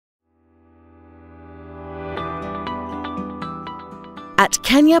At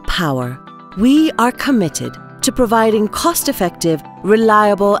Kenya Power, we are committed to providing cost-effective,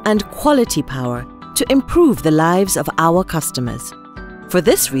 reliable and quality power to improve the lives of our customers. For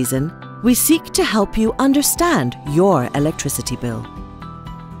this reason, we seek to help you understand your electricity bill.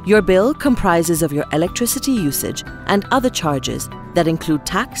 Your bill comprises of your electricity usage and other charges that include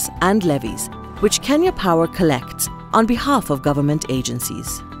tax and levies, which Kenya Power collects on behalf of government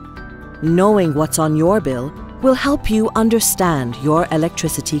agencies. Knowing what's on your bill will help you understand your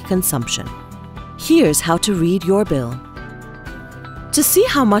electricity consumption. Here's how to read your bill. To see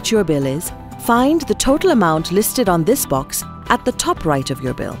how much your bill is, find the total amount listed on this box at the top right of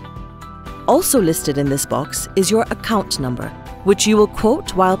your bill. Also listed in this box is your account number, which you will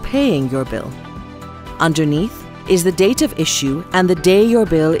quote while paying your bill. Underneath is the date of issue and the day your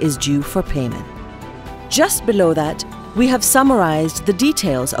bill is due for payment. Just below that, we have summarized the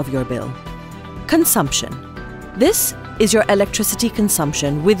details of your bill. Consumption. This is your electricity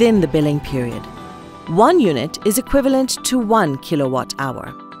consumption within the billing period. 1 unit is equivalent to 1 kilowatt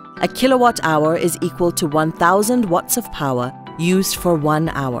hour. A kilowatt hour is equal to 1,000 watts of power used for 1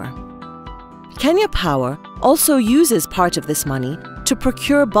 hour. Kenya Power also uses part of this money to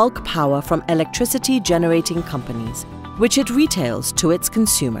procure bulk power from electricity generating companies, which it retails to its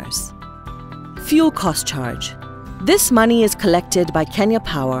consumers. Fuel cost charge. This money is collected by Kenya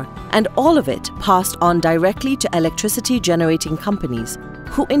Power and all of it passed on directly to electricity generating companies,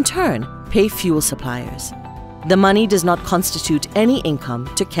 who in turn pay fuel suppliers. The money does not constitute any income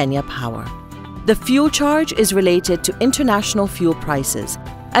to Kenya Power. The fuel charge is related to international fuel prices,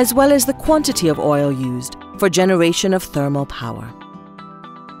 as well as the quantity of oil used for generation of thermal power.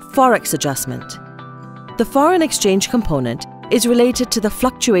 Forex adjustment. The foreign exchange component is related to the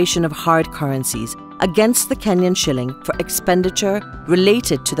fluctuation of hard currencies against the Kenyan shilling for expenditure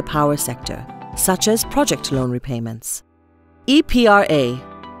related to the power sector, such as project loan repayments. EPRA,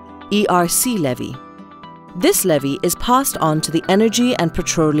 ERC levy. This levy is passed on to the Energy and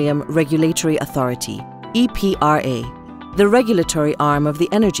Petroleum Regulatory Authority, EPRA, the regulatory arm of the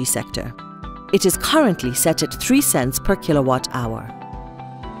energy sector. It is currently set at 3 cents per kilowatt hour.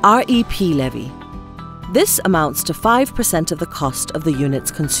 REP levy. This amounts to 5% of the cost of the units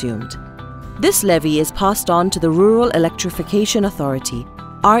consumed. This levy is passed on to the Rural Electrification Authority,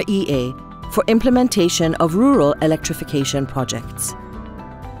 REA, for implementation of rural electrification projects.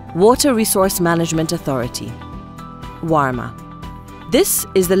 Water Resource Management Authority, WARMA. This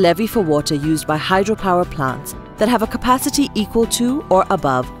is the levy for water used by hydropower plants that have a capacity equal to or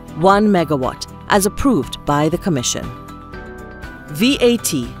above 1 megawatt, as approved by the Commission.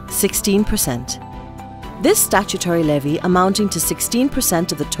 VAT, 16%. This statutory levy, amounting to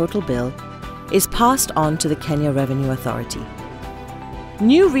 16% of the total bill, is passed on to the Kenya Revenue Authority.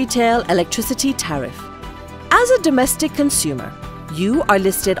 New retail electricity tariff. As a domestic consumer, you are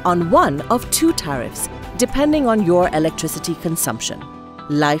listed on one of 2 tariffs, depending on your electricity consumption: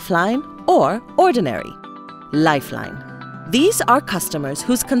 Lifeline or Ordinary. Lifeline. These are customers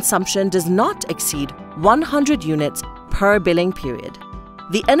whose consumption does not exceed 100 units per billing period.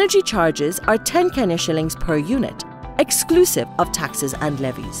 The energy charges are 10 Kenya shillings per unit, exclusive of taxes and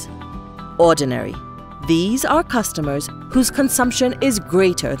levies. Ordinary. These are customers whose consumption is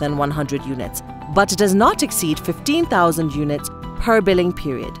greater than 100 units, but does not exceed 15,000 units per billing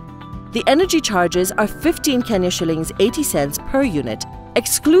period. The energy charges are 15 Kenya shillings 80 cents per unit,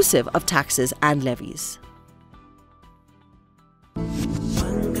 exclusive of taxes and levies.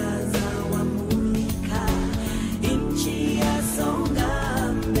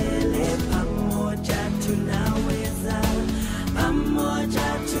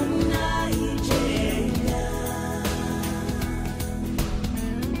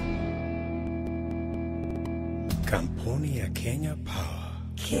 Kampuni ya Kenya Power.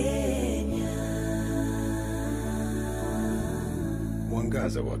 Kenya.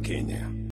 Mwangaza wa Kenya.